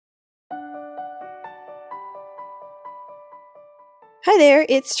Hi there,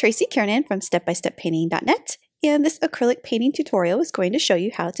 it's Tracy Kiernan from stepbysteppainting.net, and this acrylic painting tutorial is going to show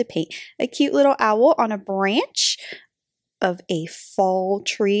you how to paint a cute little owl on a branch of a fall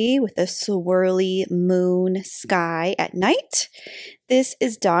tree with a swirly moon sky at night. This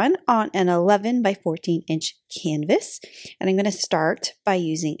is done on an 11 by 14 inch canvas, and I'm going to start by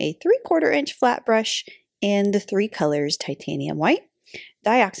using a 3/4 inch flat brush in the three colors titanium white,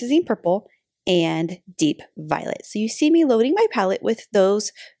 dioxazine purple, and deep violet. So you see me loading my palette with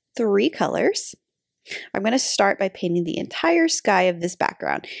those three colors. I'm going to start by painting the entire sky of this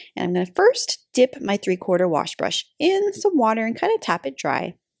background. And I'm going to first dip my 3/4 wash brush in some water and kind of tap it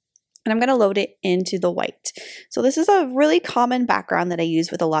dry. And I'm going to load it into the white. So this is a really common background that I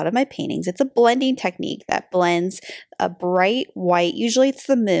use with a lot of my paintings. It's a blending technique that blends a bright white, usually it's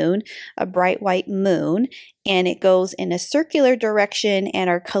the moon, a bright white moon, and it goes in a circular direction, and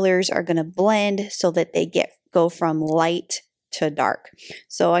our colors are going to blend so that they go from light to dark.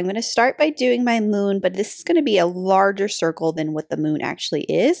 So I'm going to start by doing my moon, but this is going to be a larger circle than what the moon actually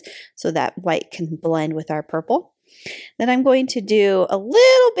is, so that white can blend with our purple. Then I'm going to do a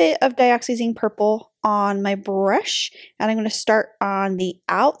little bit of dioxazine purple on my brush, and I'm going to start on the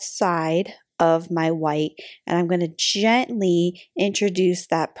outside of my white, and I'm going to gently introduce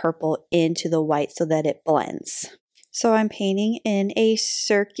that purple into the white so that it blends. So I'm painting in a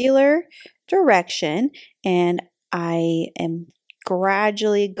circular direction, and I am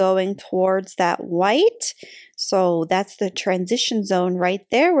gradually going towards that white. So that's the transition zone right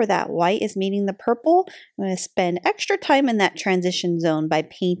there where that white is meeting the purple. I'm going to spend extra time in that transition zone by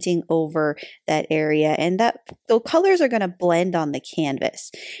painting over that area, and the colors are going to blend on the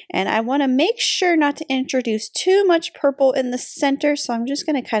canvas. And I want to make sure not to introduce too much purple in the center, so I'm just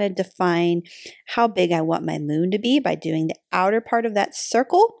going to kind of define how big I want my moon to be by doing the outer part of that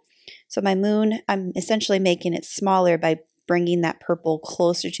circle. So my moon, I'm essentially making it smaller by bringing that purple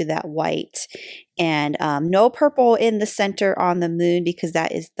closer to that white, and no purple in the center on the moon because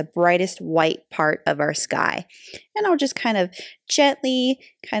that is the brightest white part of our sky. And I'll just kind of gently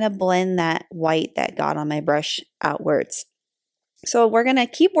blend that white that got on my brush outwards. So we're going to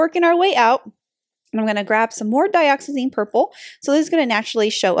keep working our way out. I'm going to grab some more dioxazine purple. So this is going to naturally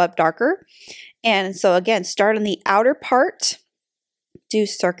show up darker. And so again, start on the outer part, do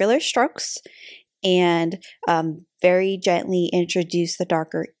circular strokes, and very gently introduce the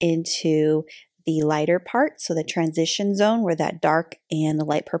darker into the lighter part. So the transition zone where that dark and the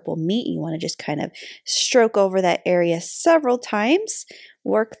light purple meet, you want to just kind of stroke over that area several times,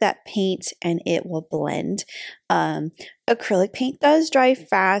 work that paint, and it will blend. Acrylic paint does dry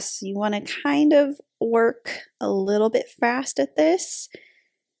fast. So you want to kind of work a little bit fast at this.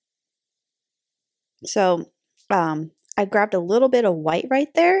 So I grabbed a little bit of white right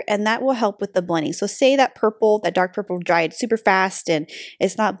there, and that will help with the blending. So say that purple, that dark purple dried super fast and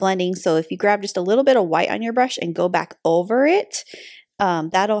it's not blending. So if you grab just a little bit of white on your brush and go back over it,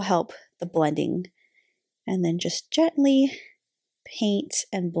 that'll help the blending. And then just gently paint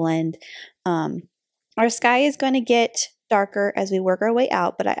and blend. Our sky is going to get darker as we work our way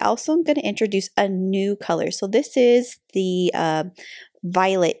out, but I also am going to introduce a new color. So this is the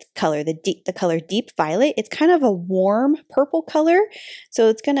violet color, the color deep violet. It's kind of a warm purple color, so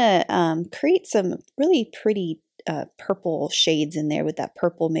it's going to create some really pretty purple shades in there, with that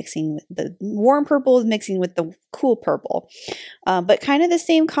purple mixing with the warm purple is mixing with the cool purple, but kind of the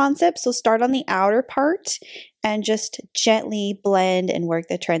same concept. So start on the outer part and just gently blend and work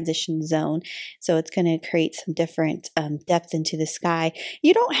the transition zone. So it's going to create some different depth into the sky.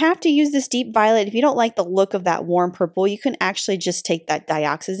 You don't have to use this deep violet. If you don't like the look of that warm purple, you can actually just take that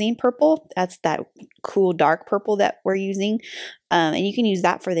dioxazine purple. That's that cool dark purple that we're using. And you can use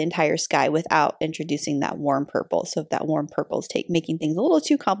that for the entire sky without introducing that warm purple. So if that warm purple is making things a little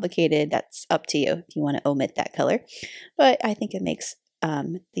too complicated, that's up to you if you want to omit that color. But I think it makes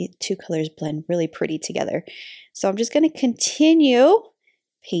the two colors blend really pretty together. So I'm just going to continue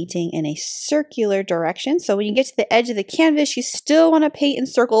painting in a circular direction. So when you get to the edge of the canvas, you still want to paint in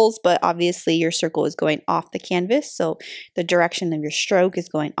circles, but obviously your circle is going off the canvas. So the direction of your stroke is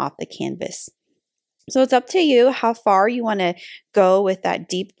going off the canvas. So it's up to you how far you want to go with that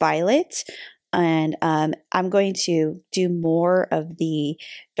deep violet. And I'm going to do more of the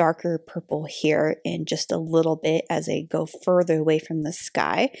darker purple here in just a little bit as I go further away from the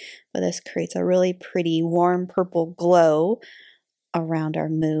sky. But this creates a really pretty warm purple glow around our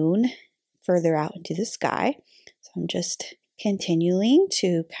moon further out into the sky. So I'm just continuing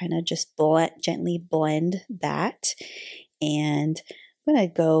to kind of just gently blend that. And I'm going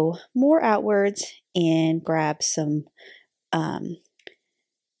to go more outwards and grab some a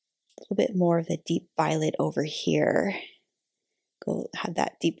little bit more of the deep violet over here have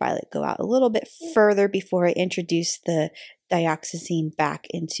that deep violet go out a little bit further before I introduce the dioxazine back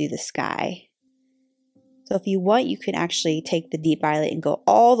into the sky. So if you want, you can actually take the deep violet and go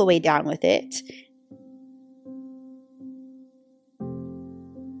all the way down with it.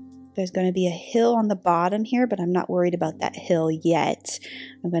 There's going to be a hill on the bottom here, but I'm not worried about that hill yet.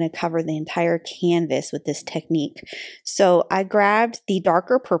 I'm going to cover the entire canvas with this technique. So I grabbed the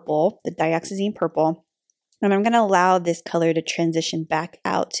darker purple, the Dioxazine Purple, and I'm going to allow this color to transition back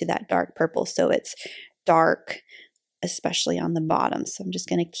out to that dark purple so it's dark, especially on the bottom. So I'm just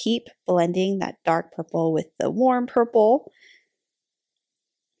going to keep blending that dark purple with the warm purple.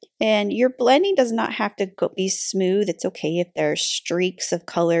 And your blending does not have to be smooth. It's okay if there's streaks of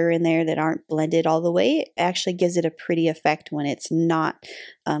color in there that aren't blended all the way. It actually gives it a pretty effect when it's not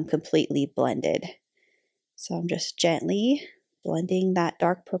completely blended. So I'm just gently blending that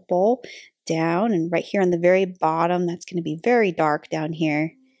dark purple down, and right here on the very bottom, that's going to be very dark down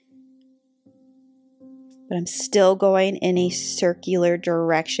here. But I'm still going in a circular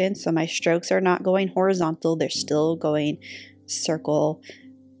direction, so my strokes are not going horizontal. They're still going circle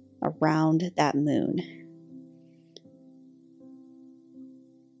around that moon.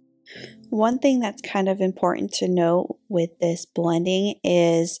 One thing that's kind of important to note with this blending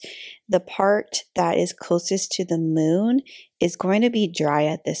is the part that is closest to the moon is going to be dry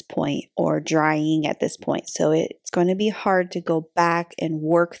at this point, or drying at this point. So it's going to be hard to go back and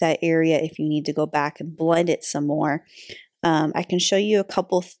work that area if you need to go back and blend it some more. I can show you a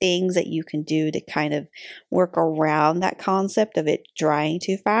couple things that you can do to kind of work around that concept of it drying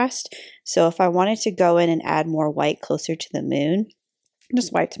too fast. So if I wanted to go in and add more white closer to the moon,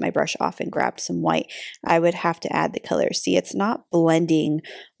 just wiped my brush off and grabbed some white, I would have to add the color. See, it's not blending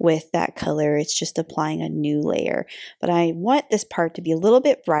with that color, it's just applying a new layer. But I want this part to be a little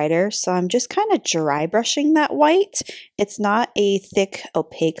bit brighter, so I'm just kind of dry brushing that white. It's not a thick,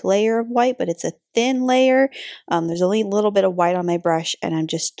 opaque layer of white, but it's a thin layer. There's only a little bit of white on my brush, and I'm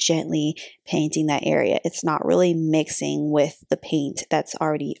just gently painting that area. It's not really mixing with the paint that's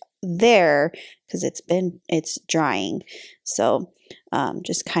already there because it's drying. So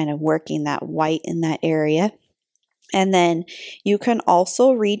just kind of working that white in that area. And then you can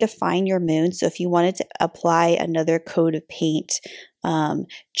also redefine your moon. So if you wanted to apply another coat of paint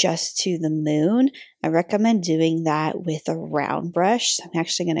just to the moon, I recommend doing that with a round brush. So I'm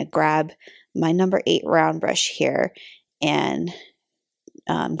actually going to grab my number 8 round brush here, and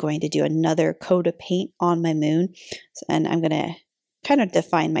I'm going to do another coat of paint on my moon. And I'm going to kind of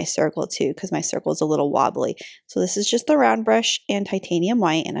define my circle too, because my circle is a little wobbly. So this is just the round brush and titanium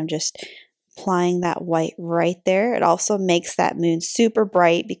white, and I'm just applying that white right there. It also makes that moon super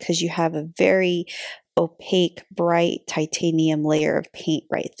bright because you have a very opaque, bright titanium layer of paint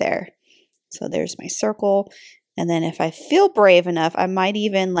right there. So there's my circle. And then if I feel brave enough, I might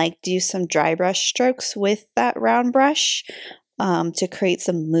even like do some dry brush strokes with that round brush to create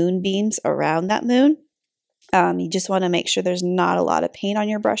some moonbeams around that moon. You just want to make sure there's not a lot of paint on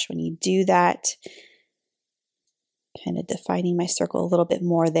your brush when you do that. Kind of defining my circle a little bit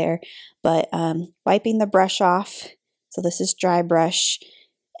more there, but wiping the brush off. So this is dry brush,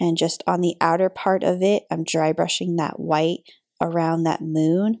 and just on the outer part of it, I'm dry brushing that white around that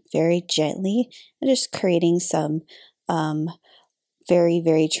moon very gently, and just creating some very,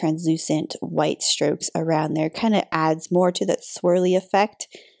 very translucent white strokes around there. Kind of adds more to that swirly effect.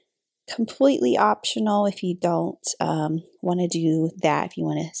 Completely optional if you don't want to do that. If you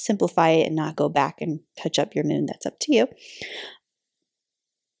want to simplify it and not go back and touch up your moon, that's up to you.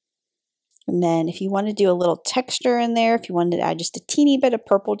 And then if you want to do a little texture in there, if you wanted to add just a teeny bit of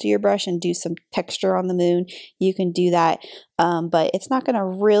purple to your brush and do some texture on the moon, you can do that. But it's not going to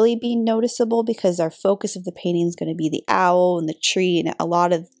really be noticeable because our focus of the painting is going to be the owl and the tree, and a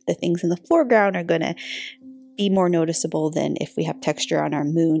lot of the things in the foreground are going to be more noticeable than if we have texture on our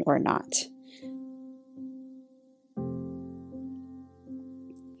moon or not.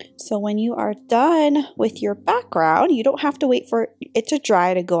 So when you are done with your background, you don't have to wait for it to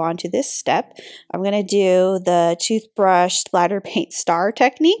dry to go on to this step. I'm going to do the toothbrush splatter paint star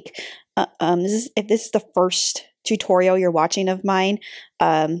technique. If this is the first tutorial you're watching of mine,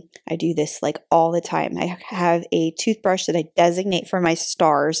 I do this like all the time. I have a toothbrush that I designate for my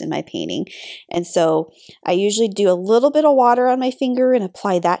stars in my painting, and so I usually do a little bit of water on my finger and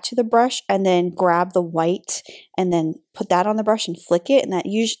apply that to the brush, and then grab the white and then put that on the brush and flick it, and that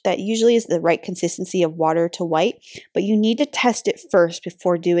usually is the right consistency of water to white. But you need to test it first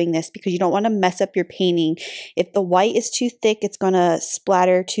before doing this because you don't want to mess up your painting. If the white is too thick, it's going to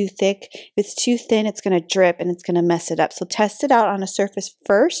splatter too thick. If it's too thin, it's going to drip and it's going to mess it up. So test it out on a surface is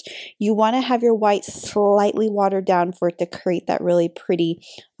first. You want to have your white slightly watered down for it to create that really pretty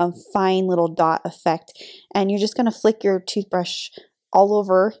fine little dot effect. And you're just going to flick your toothbrush all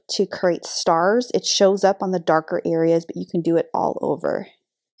over to create stars. It shows up on the darker areas, but you can do it all over.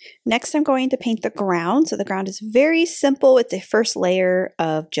 Next, I'm going to paint the ground. So the ground is very simple. It's a first layer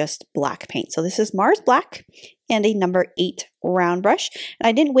of just black paint. So this is Mars Black and a number 8 round brush. And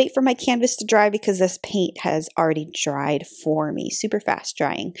I didn't wait for my canvas to dry because this paint has already dried for me. Super fast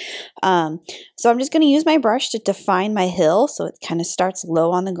drying. So I'm just going to use my brush to define my hill. So it kind of starts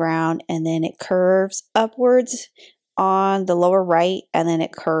low on the ground and then it curves upwards on the lower right and then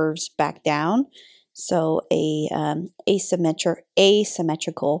it curves back down. So a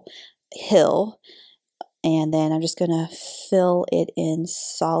asymmetrical hill, and then I'm just going to fill it in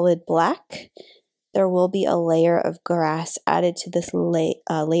solid black. There will be a layer of grass added to this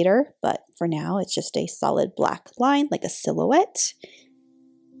later, but for now it's just a solid black line like a silhouette.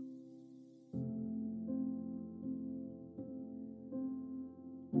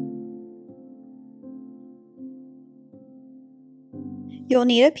 You'll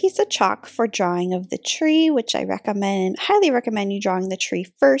need a piece of chalk for drawing of the tree, which I highly recommend you drawing the tree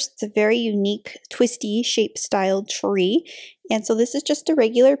first. It's a very unique, twisty, shape-styled tree. And so this is just a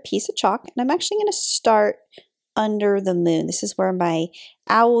regular piece of chalk. And I'm actually going to start under the moon. This is where my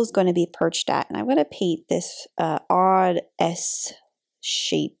owl is going to be perched at. And I'm going to paint this odd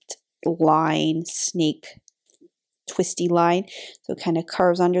S-shaped line, snake, twisty line. So it kind of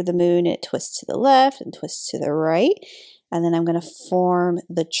curves under the moon. It twists to the left and twists to the right. And then I'm going to form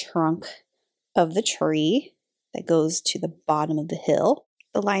the trunk of the tree that goes to the bottom of the hill.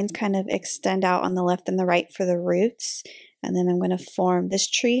 The lines kind of extend out on the left and the right for the roots. And then I'm going to form, this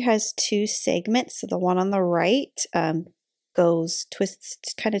tree has 2 segments. So the one on the right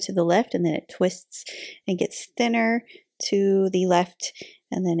twists kind of to the left, and then it twists and gets thinner to the left,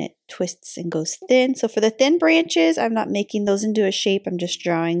 and then it twists and goes thin. So for the thin branches, I'm not making those into a shape. I'm just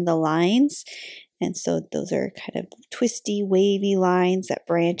drawing the lines. And so those are kind of twisty, wavy lines that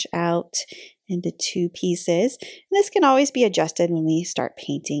branch out into 2 pieces. And this can always be adjusted when we start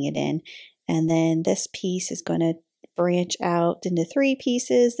painting it in. And then this piece is going to branch out into 3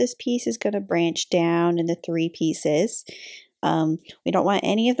 pieces. This piece is going to branch down into 3 pieces. We don't want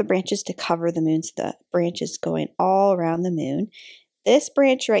any of the branches to cover the moon, so the branch is going all around the moon. This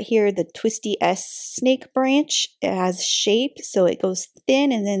branch right here, the twisty S snake branch, it has shape, so it goes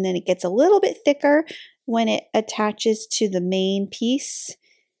thin and then it gets a little bit thicker when it attaches to the main piece.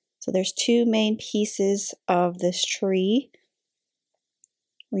 So there's 2 main pieces of this tree.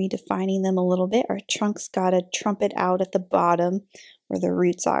 Redefining them a little bit. Our trunk's got to trumpet out at the bottom where the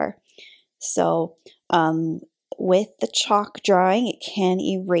roots are. So with the chalk drawing, it can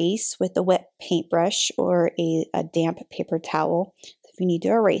erase with a wet paintbrush or a damp paper towel if you need to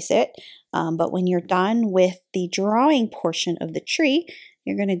erase it. But when you're done with the drawing portion of the tree,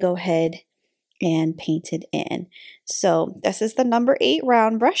 you're going to go ahead and paint it in. So this is the number 8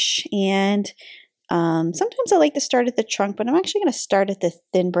 round brush, and sometimes I like to start at the trunk, but I'm actually going to start at the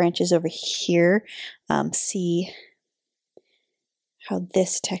thin branches over here. See how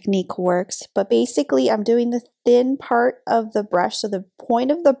this technique works. But basically I'm doing the thin part of the brush. So the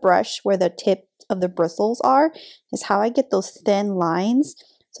point of the brush where the tip of the bristles are is how I get those thin lines.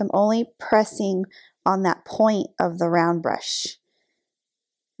 So I'm only pressing on that point of the round brush.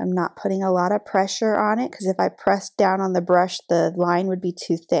 I'm not putting a lot of pressure on it because if I press down on the brush, the line would be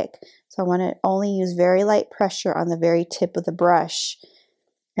too thick. So I want to only use very light pressure on the very tip of the brush.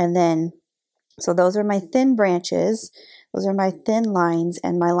 And then, so those are my thin branches. Those are my thin lines,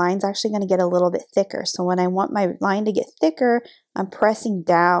 and my line's actually going to get a little bit thicker. So when I want my line to get thicker, I'm pressing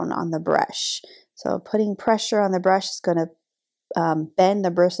down on the brush. So putting pressure on the brush is going to bend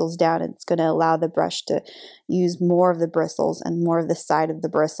the bristles down. It's going to allow the brush to use more of the bristles and more of the side of the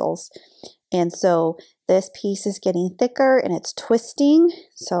bristles. And so this piece is getting thicker and it's twisting.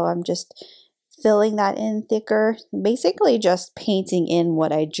 So I'm just filling that in thicker, basically just painting in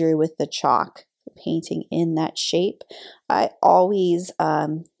what I drew with the chalk. Painting in that shape. I always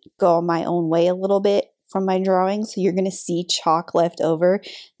go my own way a little bit from my drawing, so you're going to see chalk left over.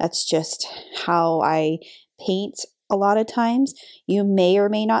 That's just how I paint a lot of times. You may or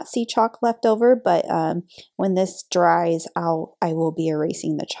may not see chalk left over, but when this dries, I will be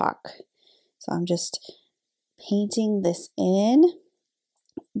erasing the chalk. So I'm just painting this in.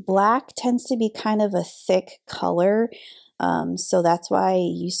 Black tends to be kind of a thick color. So that's why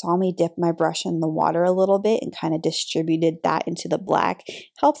you saw me dip my brush in the water a little bit and kind of distributed that into the black.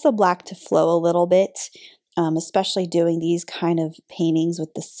 Helps the black to flow a little bit, especially doing these kind of paintings with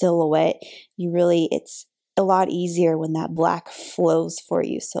the silhouette. It's a lot easier when that black flows for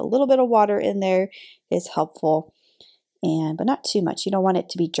you. So a little bit of water in there is helpful, but not too much. You don't want it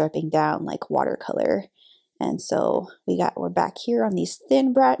to be dripping down like watercolor. And so we're back here on these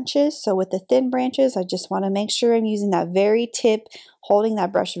thin branches. So with the thin branches, I just want to make sure I'm using that very tip, holding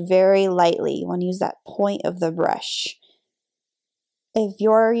that brush very lightly. You want to use that point of the brush. If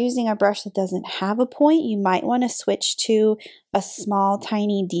you're using a brush that doesn't have a point, you might want to switch to a small,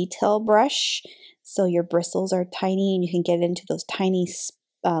 tiny detail brush. So your bristles are tiny and you can get into those tiny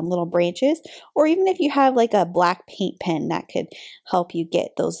little branches. Or even if you have like a black paint pen, that could help you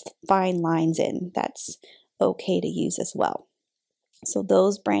get those fine lines in. That's okay to use as well. So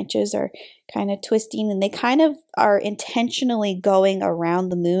those branches are kind of twisting, and they kind of are intentionally going around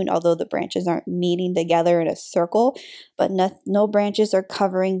the moon, although the branches aren't meeting together in a circle, but no branches are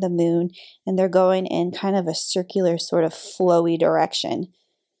covering the moon, and they're going in kind of a circular sort of flowy direction.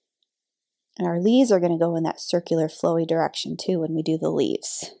 And our leaves are going to go in that circular flowy direction too when we do the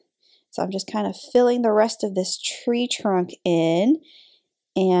leaves. So I'm just kind of filling the rest of this tree trunk in,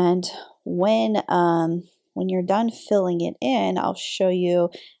 and when you're done filling it in, I'll show you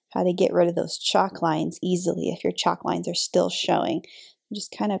how to get rid of those chalk lines easily if your chalk lines are still showing. I'm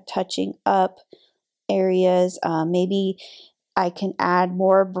just kind of touching up areas. Maybe I can add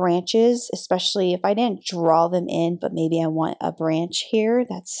more branches, especially if I didn't draw them in, but maybe I want a branch here.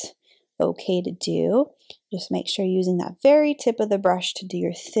 That's okay to do. Just make sure you're using that very tip of the brush to do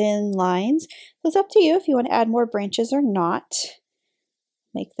your thin lines. So it's up to you if you want to add more branches or not.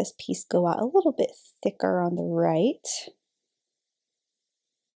 Make this piece go out a little bit thicker on the right.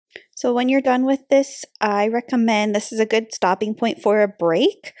 So when you're done with this, I recommend this is a good stopping point for a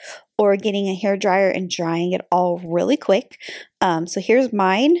break or getting a hair dryer and drying it all really quick. So here's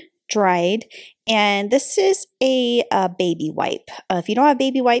mine dried, and this is a baby wipe. If you don't have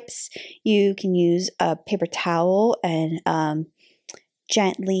baby wipes, you can use a paper towel and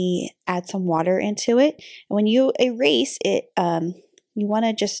gently add some water into it. And when you erase it, you want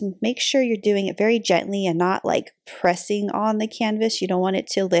to just make sure you're doing it very gently and not like pressing on the canvas. You don't want it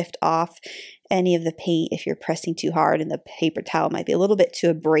to lift off any of the paint if you're pressing too hard, and the paper towel might be a little bit too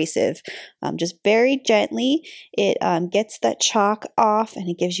abrasive. Just very gently, it gets that chalk off and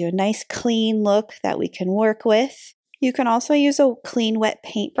it gives you a nice clean look that we can work with. You can also use a clean wet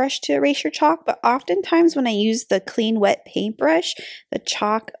paintbrush to erase your chalk, but oftentimes when I use the clean wet paintbrush, the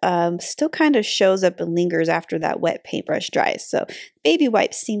chalk still kind of shows up and lingers after that wet paintbrush dries. So baby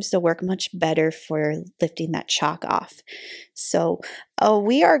wipe seems to work much better for lifting that chalk off. So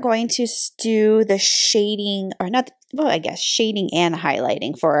we are going to do the shading, or not, well, I guess shading and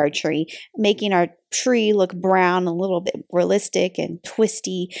highlighting for our tree, making our tree look brown, a little bit realistic and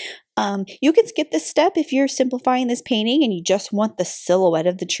twisty. You can skip this step if you're simplifying this painting and you just want the silhouette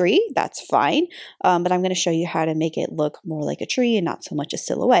of the tree. That's fine, but I'm going to show you how to make it look more like a tree and not so much a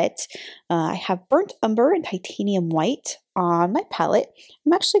silhouette. I have burnt umber and titanium white on my palette.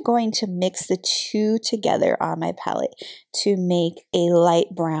 I'm actually going to mix the two together on my palette to make a light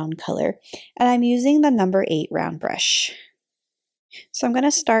brown color, and I'm using the number 8 round brush. So I'm going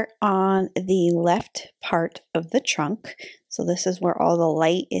to start on the left part of the trunk. So this is where all the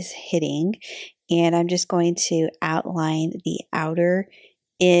light is hitting, and I'm just going to outline the outer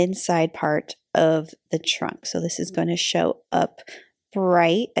inside part of the trunk. So this is going to show up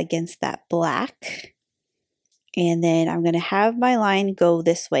bright against that black. And then I'm going to have my line go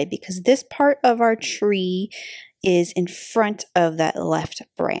this way because this part of our tree is in front of that left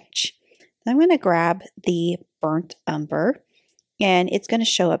branch. I'm going to grab the burnt umber, and it's going to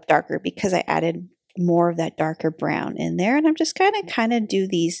show up darker because I added more of that darker brown in there. And I'm just going to kind of do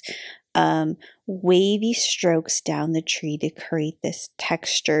these wavy strokes down the tree to create this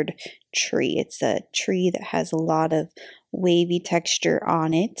textured tree. It's a tree that has a lot of wavy texture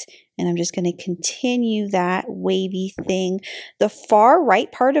on it, and I'm just going to continue that wavy thing. The far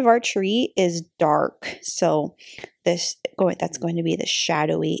right part of our tree is dark, so that's going to be the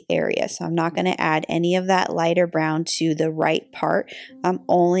shadowy area. So I'm not going to add any of that lighter brown to the right part. I'm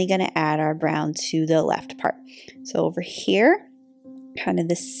only going to add our brown to the left part. So over here, kind of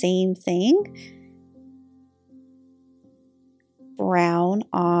the same thing. Brown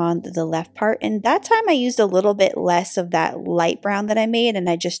on the left part, and that time I used a little bit less of that light brown that I made, and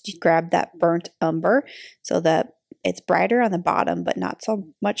I just grabbed that burnt umber so that it's brighter on the bottom but not so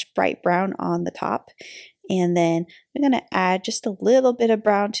much bright brown on the top. And then I'm going to add just a little bit of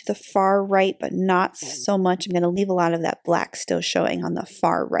brown to the far right, but not so much. I'm going to leave a lot of that black still showing on the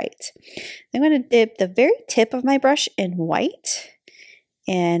far right. I'm going to dip the very tip of my brush in white.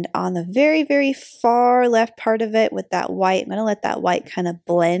 And on the very, very far left part of it with that white, I'm going to let that white kind of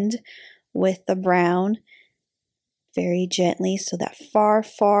blend with the brown. very gently. So that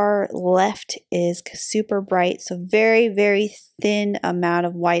far left is super bright. So very thin amount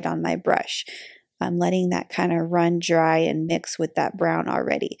of white on my brush. I'm letting that kind of run dry and mix with that brown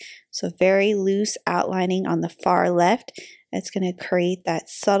already. So very loose outlining on the far left. It's going to create that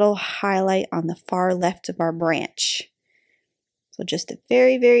subtle highlight on the far left of our branch. So just a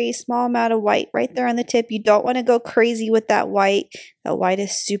very small amount of white right there on the tip. You don't want to go crazy with that white. That white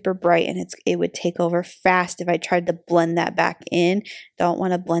is super bright and it would take over fast if I tried to blend that back in. Don't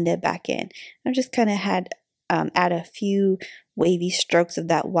want to blend it back in. I just kind of had add a few wavy strokes of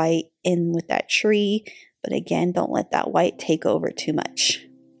that white in with that tree, but again, don't let that white take over too much.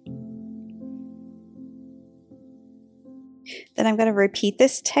 Then I'm going to repeat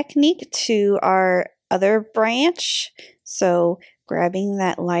this technique to our other branch. So grabbing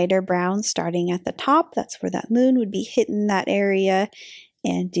that lighter brown starting at the top, that's where that moon would be hitting that area,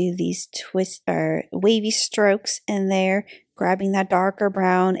 and do these twist or wavy strokes in there, grabbing that darker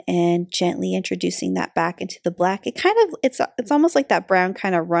brown and gently introducing that back into the black. It's almost like that brown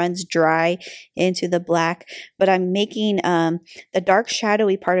kind of runs dry into the black, but I'm making the dark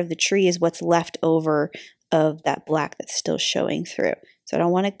shadowy part of the tree is what's left over of that black that's still showing through. So I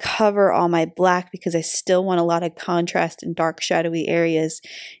don't want to cover all my black because I still want a lot of contrast and dark shadowy areas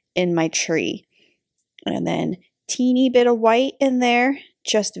in my tree. And then teeny bit of white in there,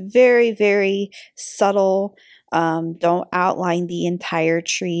 just very subtle. Don't outline the entire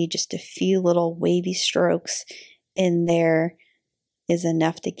tree, just a few little wavy strokes in there is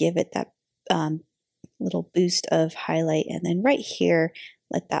enough to give it that little boost of highlight. And then right here,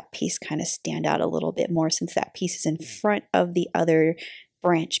 let that piece kind of stand out a little bit more since that piece is in front of the other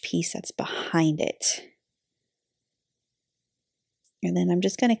branch piece that's behind it. And then I'm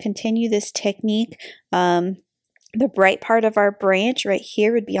just going to continue this technique. The bright part of our branch right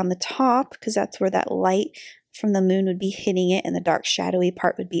here would be on the top because that's where that light from the moon would be hitting it, and the dark shadowy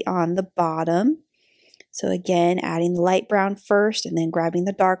part would be on the bottom. So again, adding the light brown first and then grabbing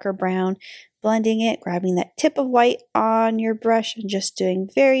the darker brown, blending it, grabbing that tip of white on your brush and just doing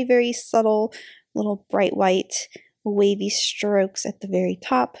very subtle little bright white wavy strokes at the very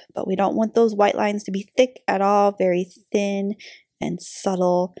top. But we don't want those white lines to be thick at all, very thin and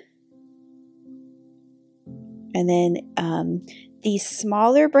subtle. And then these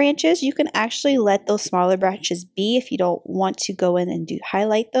smaller branches, you can actually let those smaller branches be if you don't want to go in and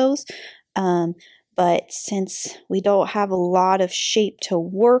highlight those. But since we don't have a lot of shape to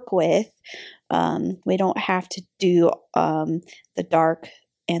work with, we don't have to do the dark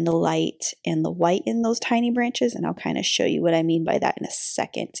and the light and the white in those tiny branches. And I'll kind of show you what I mean by that in a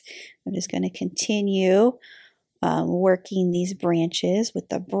second. I'm just going to continue working these branches with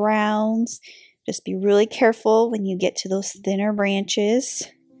the browns. Just be really careful when you get to those thinner branches,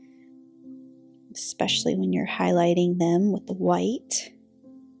 especially when you're highlighting them with the white.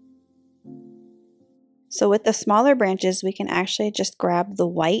 So with the smaller branches, we can actually just grab the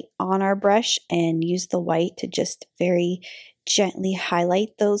white on our brush and use the white to just very gently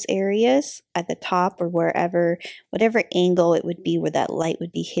highlight those areas at the top or whatever angle it would be where that light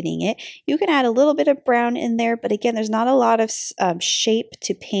would be hitting it. You can add a little bit of brown in there, but again, there's not a lot of shape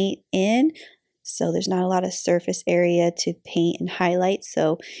to paint in. So there's not a lot of surface area to paint and highlight,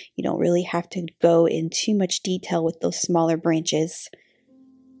 so you don't really have to go in too much detail with those smaller branches.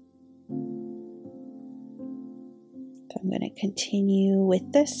 So I'm going to continue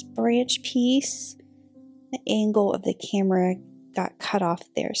with this branch piece. The angle of the camera got cut off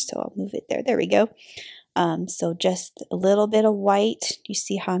there, so I'll move it there. There we go. So just a little bit of white. You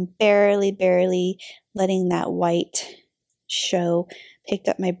see how I'm barely letting that white show. Picked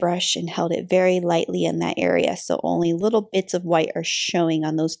up my brush and held it very lightly in that area, so only little bits of white are showing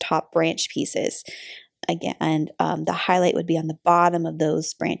on those top branch pieces. Again, and the highlight would be on the bottom of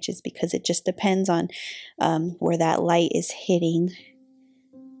those branches because it just depends on where that light is hitting.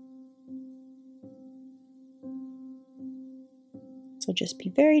 So just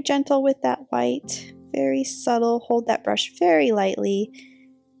be very gentle with that white, very subtle. Hold that brush very lightly.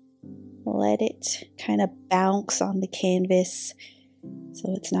 Let it kind of bounce on the canvas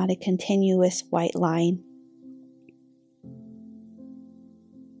so it's not a continuous white line.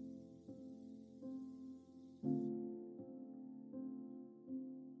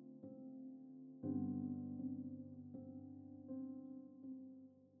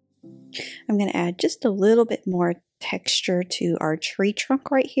 I'm going to add just a little bit more texture to our tree trunk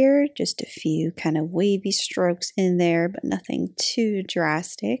right here. Just a few kind of wavy strokes in there, but nothing too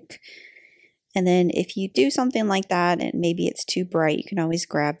drastic. And then if you do something like that and maybe it's too bright, you can always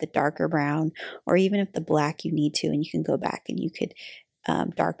grab the darker brown, or even if the black you need to, and you can go back and you could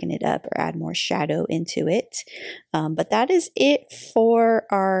darken it up or add more shadow into it. But that is it for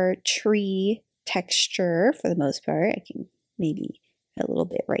our tree texture for the most part. I can maybe a little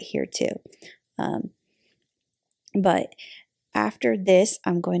bit right here too. But after this,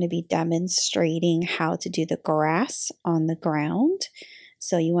 I'm going to be demonstrating how to do the grass on the ground.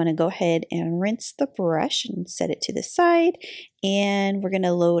 So you want to go ahead and rinse the brush and set it to the side. And we're going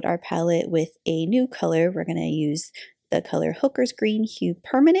to load our palette with a new color. We're going to use the color Hooker's Green Hue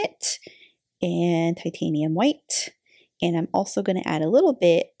Permanent and Titanium White. And I'm also going to add a little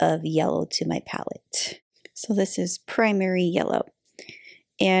bit of yellow to my palette. So this is primary yellow.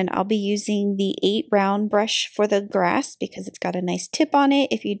 And I'll be using the 8 round brush for the grass because it's got a nice tip on it.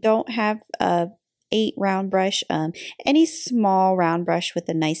 If you don't have a 8 round brush, any small round brush with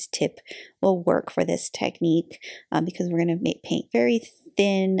a nice tip will work for this technique because we're going to paint very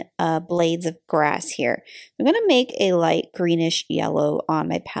thin blades of grass here. I'm going to make a light greenish yellow on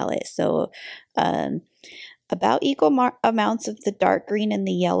my palette. So about equal amounts of the dark green and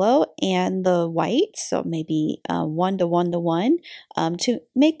the yellow and the white, so maybe 1 to 1 to 1 to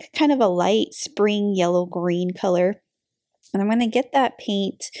make kind of a light spring yellow green color. And I'm going to get that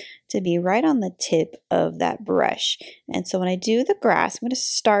paint to be right on the tip of that brush. And so when I do the grass, I'm going to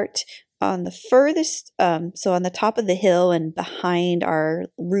start on the furthest, so on the top of the hill and behind our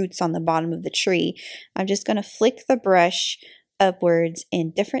roots on the bottom of the tree. I'm just going to flick the brush upwards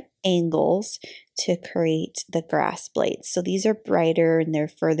in different angles to create the grass blades. So these are brighter and they're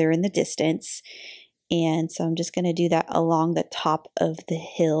further in the distance. And so I'm just going to do that along the top of the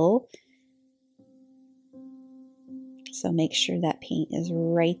hill. So make sure that paint is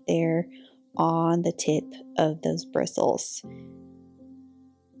right there on the tip of those bristles.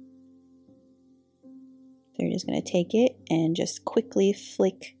 So you're just going to take it and just quickly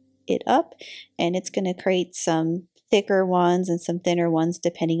flick it up, and it's going to create some thicker ones and some thinner ones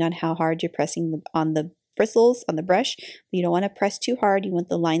depending on how hard you're pressing on the bristles on the brush. You don't want to press too hard. You want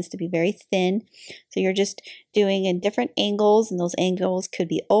the lines to be very thin. So you're just doing in different angles, and those angles could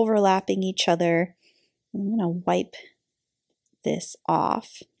be overlapping each other. I'm going to wipe this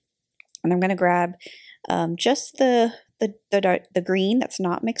off, and I'm going to grab just the green that's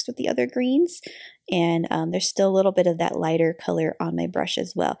not mixed with the other greens, and there's still a little bit of that lighter color on my brush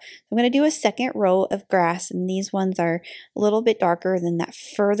as well. I'm going to do a second row of grass, and these ones are a little bit darker than that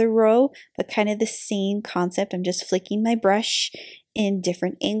further row, but kind of the same concept. I'm just flicking my brush in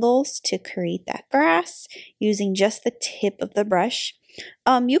different angles to create that grass using just the tip of the brush.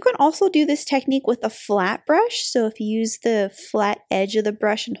 You can also do this technique with a flat brush. So if you use the flat edge of the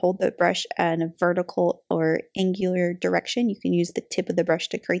brush and hold the brush in a vertical or angular direction, you can use the tip of the brush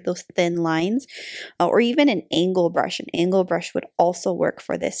to create those thin lines, or even an angle brush. An angle brush would also work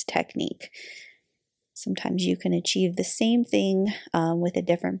for this technique. Sometimes you can achieve the same thing with a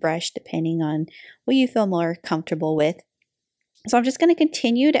different brush depending on what you feel more comfortable with. So I'm just going to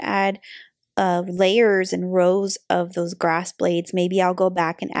continue to add layers and rows of those grass blades. Maybe I'll go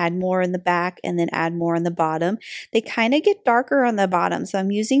back and add more in the back and then add more on the bottom. They kind of get darker on the bottom, so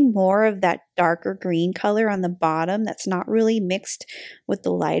I'm using more of that darker green color on the bottom that's not really mixed with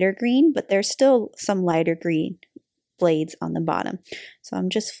the lighter green, but there's still some lighter green blades on the bottom. So I'm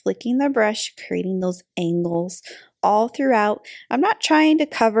just flicking the brush, creating those angles all throughout. I'm not trying to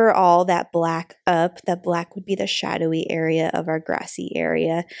cover all that black up. That black would be the shadowy area of our grassy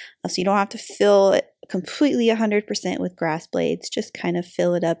area. So you don't have to fill it completely 100% with grass blades. Just kind of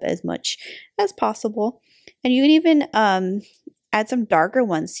fill it up as much as possible. And you can even add some darker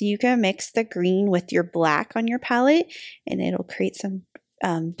ones. So you can mix the green with your black on your palette, and it'll create some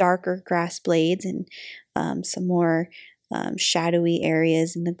darker grass blades and some more shadowy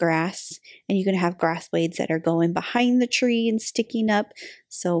areas in the grass. And you can have grass blades that are going behind the tree and sticking up,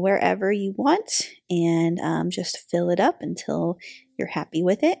 so wherever you want, and just fill it up until you're happy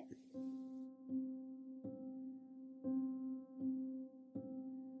with it.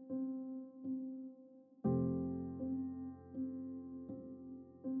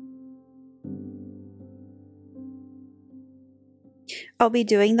 I'll be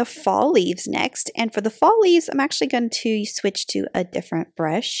doing the fall leaves next, and for the fall leaves I'm actually going to switch to a different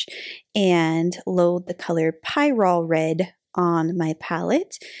brush and load the color Pyrrole Red on my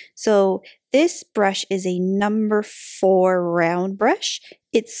palette. So this brush is a number 4 round brush.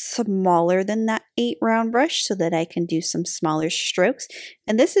 It's smaller than that 8 round brush so that I can do some smaller strokes.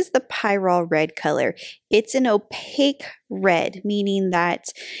 And this is the Pyrrole Red color. It's an opaque red, meaning that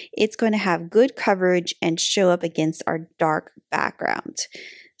it's going to have good coverage and show up against our dark background.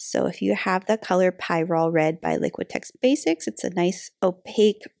 So if you have the color Pyrrole Red by Liquitex Basics, it's a nice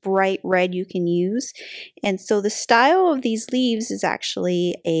opaque bright red you can use. And so the style of these leaves is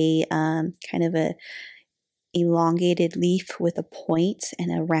actually a kind of a elongated leaf with a point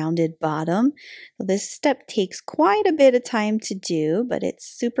and a rounded bottom. So this step takes quite a bit of time to do, but it's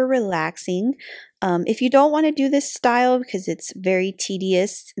super relaxing. If you don't want to do this style because it's very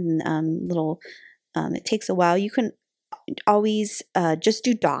tedious and it takes a while, you can always just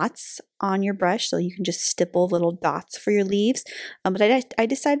do dots on your brush, so you can just stipple little dots for your leaves. But I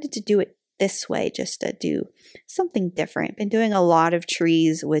decided to do it this way just to do something different. Been doing a lot of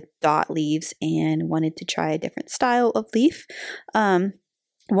trees with dot leaves and wanted to try a different style of leaf.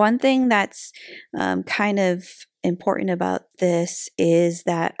 One thing that's kind of important about this is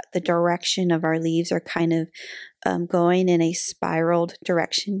that the direction of our leaves are kind of going in a spiraled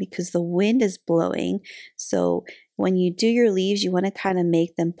direction because the wind is blowing. So when you do your leaves, you want to kind of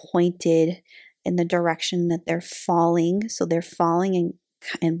make them pointed in the direction that they're falling. So they're falling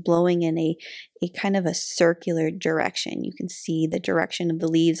and blowing in a kind of a circular direction. You can see the direction of the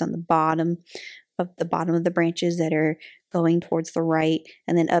leaves on the bottom of the branches that are going towards the right,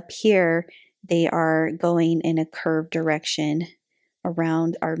 and then up here they are going in a curved direction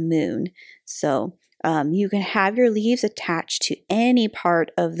around our moon. So you can have your leaves attached to any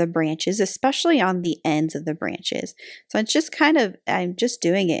part of the branches, especially on the ends of the branches. So it's just I'm just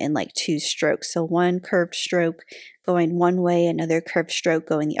doing it in like 2 strokes. So one curved stroke going one way, another curved stroke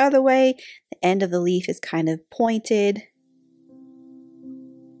going the other way. The end of the leaf is kind of pointed.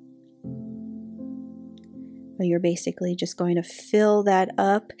 So you're basically just going to fill that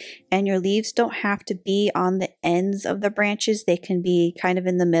up, and your leaves don't have to be on the ends of the branches. They can be kind of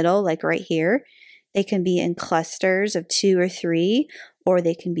in the middle, like right here. They can be in clusters of 2 or 3, or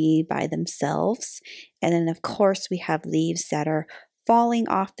they can be by themselves. And then of course we have leaves that are falling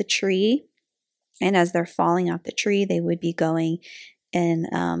off the tree. And as they're falling off the tree, they would be going in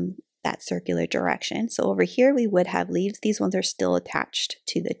that circular direction. So over here we would have leaves. These ones are still attached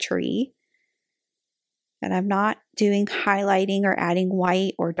to the tree. And I'm not doing highlighting or adding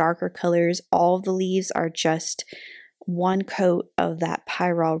white or darker colors. All of the leaves are just one coat of that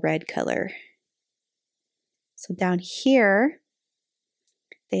Pyrrole Red color. So down here,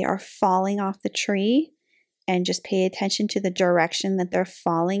 they are falling off the tree, and just pay attention to the direction that they're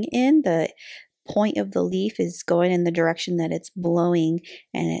falling in. The point of the leaf is going in the direction that it's blowing,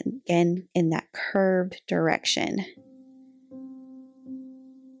 and again in that curved direction.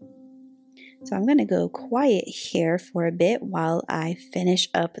 So I'm going to go quiet here for a bit while I finish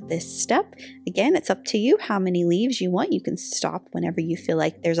up this step. Again, it's up to you how many leaves you want. You can stop whenever you feel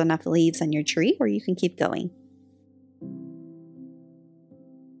like there's enough leaves on your tree, or you can keep going.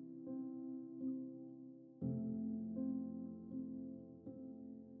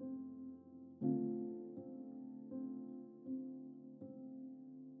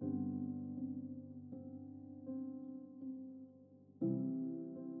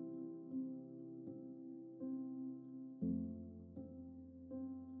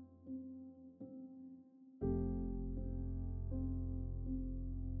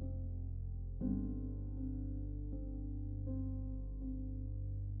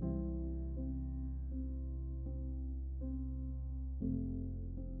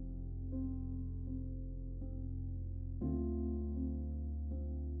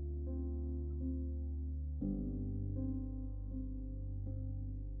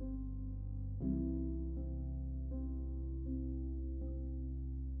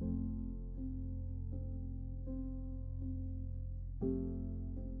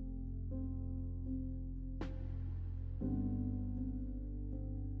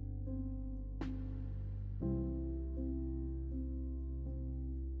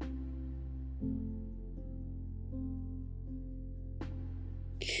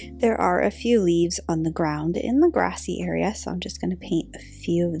 There are a few leaves on the ground in the grassy area, so I'm just going to paint a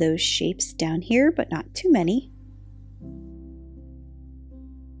few of those shapes down here, but not too many.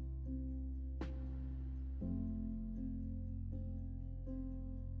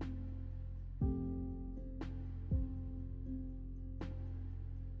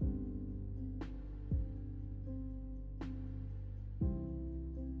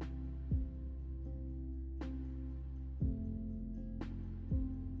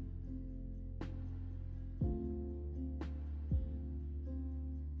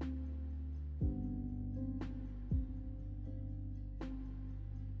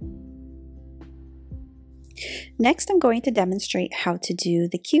 Next, I'm going to demonstrate how to do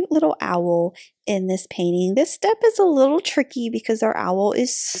the cute little owl in this painting. This step is a little tricky because our owl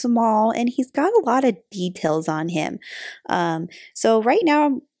is small and he's got a lot of details on him. So right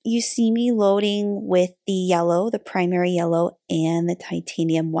now you see me loading with the yellow, the primary yellow, and the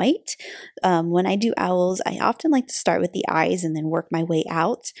titanium white. When I do owls, I often like to start with the eyes and then work my way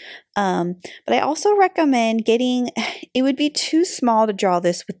out. But I also recommend it would be too small to draw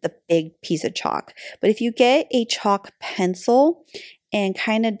this with the big piece of chalk. But if you get a chalk pencil and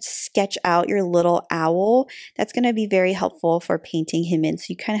kind of sketch out your little owl, that's going to be very helpful for painting him in. So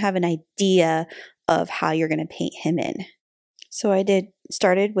you kind of have an idea of how you're going to paint him in. So I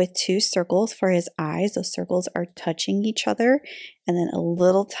started with 2 circles for his eyes. Those circles are touching each other, and then a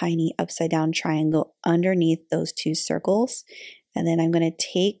little tiny upside down triangle underneath those 2 circles. And then I'm going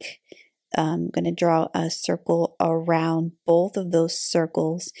to draw a circle around both of those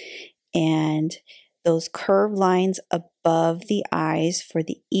circles, and those curved lines above the eyes for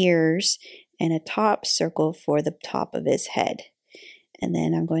the ears, and a top circle for the top of his head. And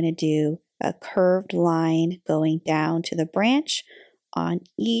then I'm going to do a curved line going down to the branch on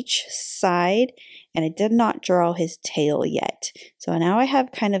each side, and I did not draw his tail yet. So now I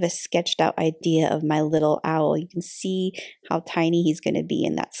have kind of a sketched out idea of my little owl. You can see how tiny he's going to be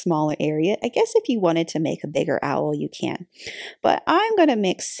in that smaller area. I guess if you wanted to make a bigger owl, you can. But I'm going to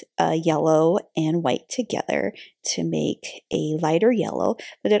mix yellow and white together to make a lighter yellow,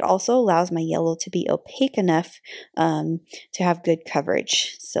 but it also allows my yellow to be opaque enough to have good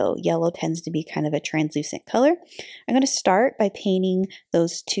coverage. So yellow tends to be kind of a translucent color. I'm going to start by painting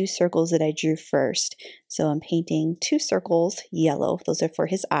those 2 circles that I drew first. So I'm painting 2 circles yellow. Those are for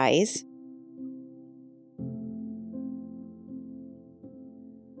his eyes.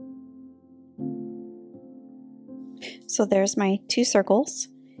 So there's my 2 circles.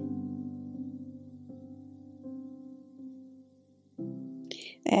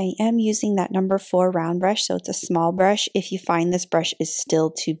 I am using that number 4 round brush, so it's a small brush. If you find this brush is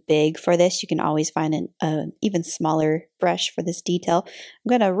still too big for this, you can always find an even smaller brush for this detail. I'm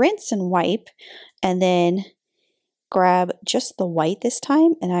going to rinse and wipe, and then grab just the white this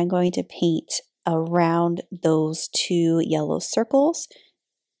time, and I'm going to paint around those 2 yellow circles.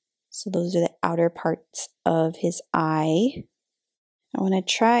 So those are the outer parts of his eye. I want to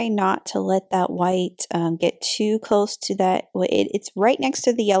try not to let that white get too close to that. It's right next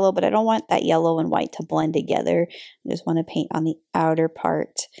to the yellow, but I don't want that yellow and white to blend together. I just want to paint on the outer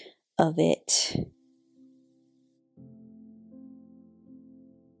part of it.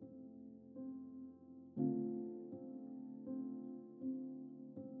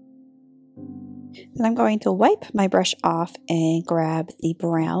 Then I'm going to wipe my brush off and grab the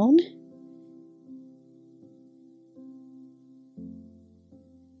brown.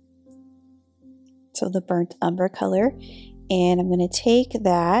 So the burnt umber color, and I'm going to take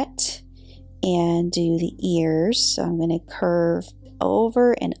that and do the ears. So I'm going to curve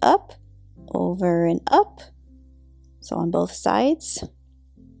over and up, so on both sides.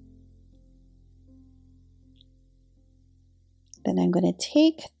 Then I'm going to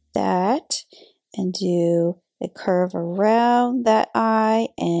take that and do a curve around that eye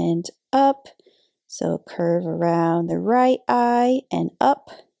and up. So curve around the right eye and up.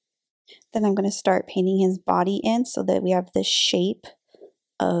 Then I'm going to start painting his body in so that we have the shape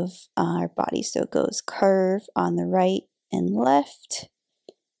of our body. So it goes curve on the right and left,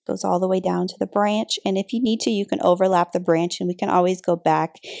 goes all the way down to the branch. And if you need to, you can overlap the branch, and we can always go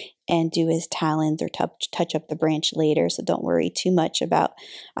back and do his talons or touch up the branch later. So don't worry too much about,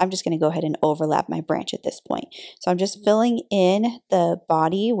 I'm just going to go ahead and overlap my branch at this point. So I'm just filling in the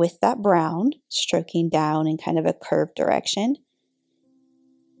body with that brown, stroking down in kind of a curved direction.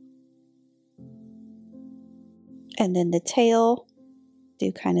 And then the tail,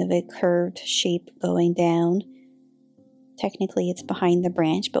 do kind of a curved shape going down. Technically it's behind the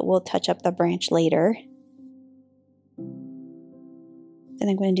branch, but we'll touch up the branch later. Then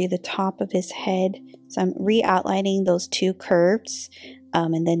I'm going to do the top of his head. So I'm re-outlining those 2 curves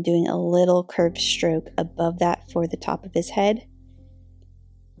and then doing a little curved stroke above that for the top of his head.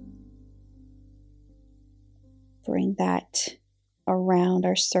 Bring that around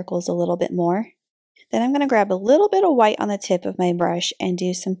our circles a little bit more. Then I'm going to grab a little bit of white on the tip of my brush and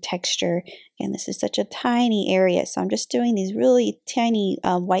do some texture. Again, this is such a tiny area, so I'm just doing these really tiny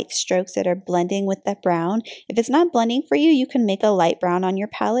white strokes that are blending with that brown. If it's not blending for you, you can make a light brown on your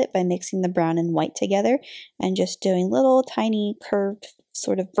palette by mixing the brown and white together and just doing little tiny curved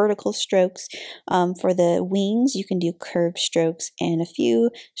sort of vertical strokes. For the wings, you can do curved strokes and a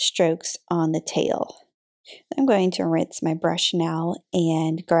few strokes on the tail. I'm going to rinse my brush now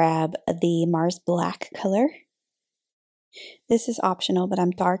and grab the Mars Black color. This is optional, but I'm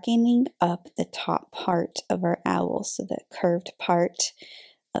darkening up the top part of our owl, so the curved part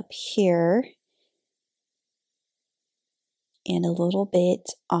up here. and a little bit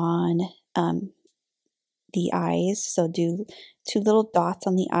on the eyes. So do 2 little dots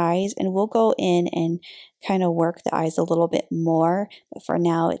on the eyes, and we'll go in and kind of work the eyes a little bit more. But for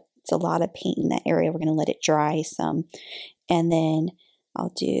now, it's a lot of paint in that area. We're going to let it dry some. And then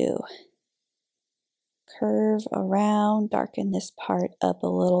I'll do curve around, darken this part up a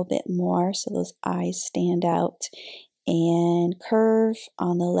little bit more so those eyes stand out, and curve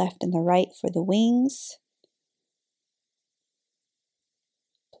on the left and the right for the wings.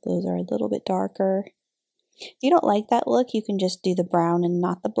 Those are a little bit darker. If you don't like that look, you can just do the brown and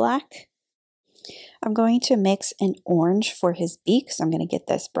not the black. I'm going to mix an orange for his beak, so I'm going to get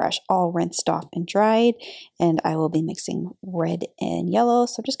this brush all rinsed off and dried, and I will be mixing red and yellow.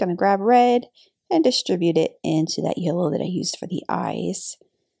 So I'm just going to grab red and distribute it into that yellow that I used for the eyes.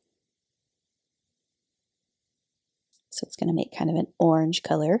 So it's going to make kind of an orange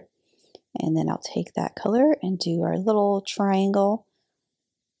color. And then I'll take that color and do our little triangle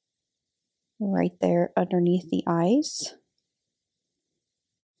right there underneath the eyes.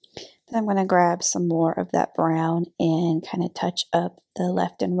 Then I'm going to grab some more of that brown and kind of touch up the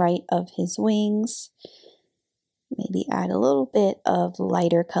left and right of his wings. Maybe add a little bit of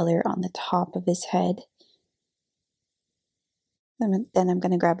lighter color on the top of his head. And then I'm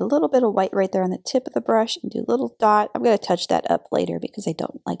going to grab a little bit of white right there on the tip of the brush and do a little dot. I'm going to touch that up later because I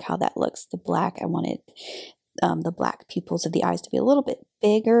don't like how that looks. The black, I wanted the black pupils of the eyes to be a little bit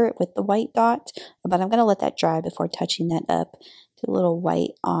bigger with the white dot, but I'm going to let that dry before touching that up. Do a little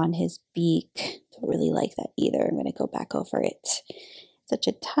white on his beak. Don't really like that either. I'm going to go back over it. Such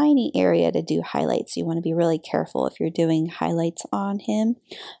a tiny area to do highlights. You want to be really careful if you're doing highlights on him.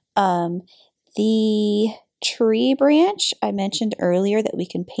 The tree branch I mentioned earlier that we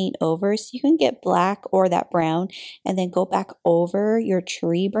can paint over, so you can get black or that brown and then go back over your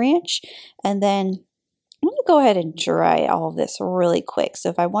tree branch. And then I'm going to go ahead and dry all of this really quick. So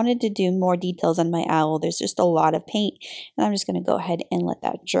if I wanted to do more details on my owl, there's just a lot of paint, and I'm just going to go ahead and let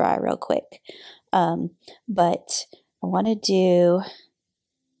that dry real quick. But I want to do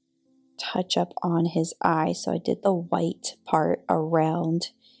touch up on his eye. So I did the white part around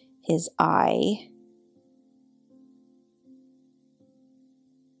his eye.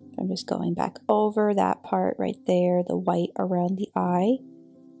 I'm just going back over that part right there, the white around the eye.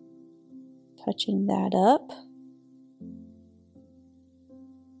 Touching that up.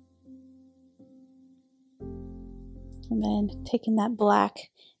 And then taking that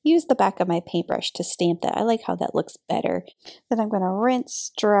black, use the back of my paintbrush to stamp that. I like how that looks better. Then I'm going to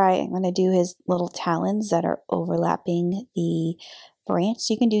rinse, dry. I'm going to do his little talons that are overlapping the branch.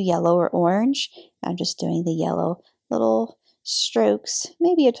 So you can do yellow or orange. I'm just doing the yellow little strokes,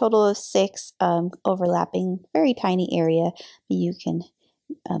 maybe a total of 6 overlapping, very tiny area. You can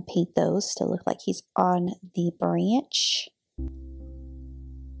paint those to look like he's on the branch.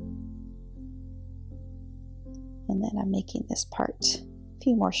 And then I'm making this part a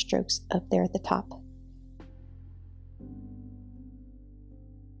few more strokes up there at the top.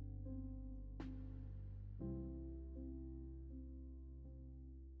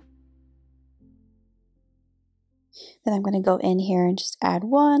 Then I'm going to go in here and just add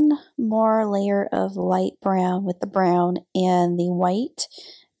one more layer of light brown with the brown and the white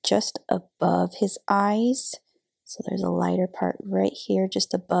just above his eyes. So there's a lighter part right here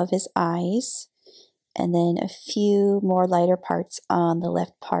just above his eyes. And then a few more lighter parts on the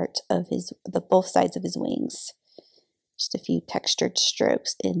left part of both sides of his wings. Just a few textured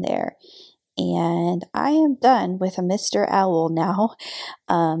strokes in there. And I am done with a Mr. Owl now.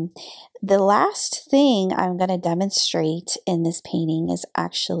 The last thing I'm going to demonstrate in this painting is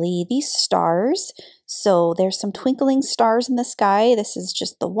actually these stars. So there's some twinkling stars in the sky. This is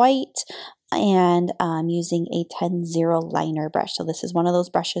just the white, and I'm using a 10-0 liner brush. So this is one of those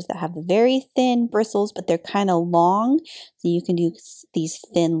brushes that have very thin bristles, but they're kind of long. So you can do these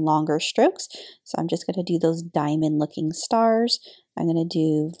thin, longer strokes. So I'm just going to do those diamond looking stars. I'm going to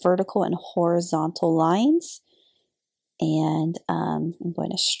do vertical and horizontal lines. And I'm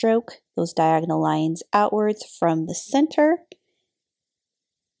going to stroke those diagonal lines outwards from the center.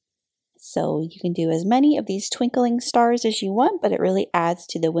 So you can do as many of these twinkling stars as you want, but it really adds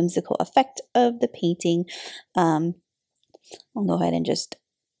to the whimsical effect of the painting. I'll go ahead and just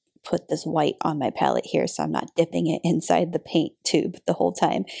put this white on my palette here so I'm not dipping it inside the paint tube the whole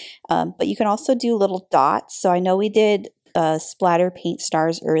time. But you can also do little dots. So I know we did splatter paint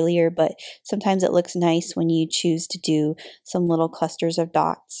stars earlier, but sometimes it looks nice when you choose to do some little clusters of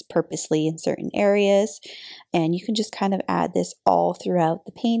dots purposely in certain areas. And you can just kind of add this all throughout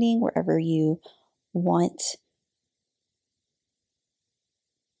the painting wherever you want.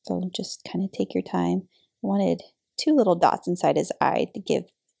 So just kind of take your time. I wanted 2 little dots inside his eye to give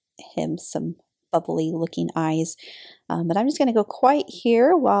him some bubbly looking eyes. But I'm just going to go quiet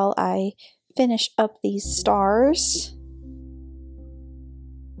here while I finish up these stars.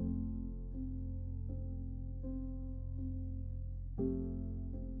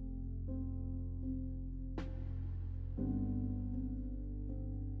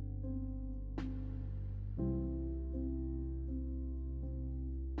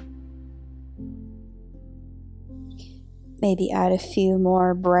 Maybe add a few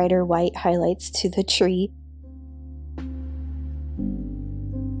more brighter white highlights to the tree.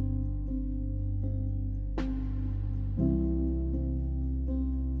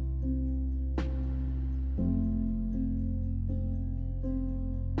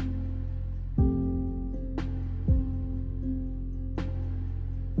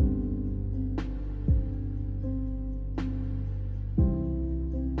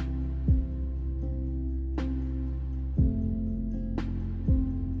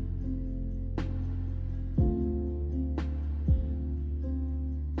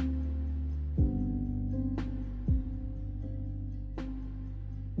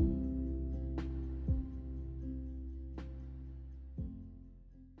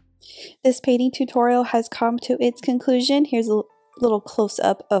 This painting tutorial has come to its conclusion. Here's a little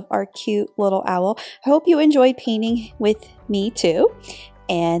close-up of our cute little owl. I hope you enjoyed painting with me too.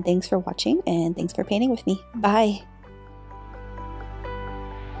 And thanks for watching, and thanks for painting with me. Bye.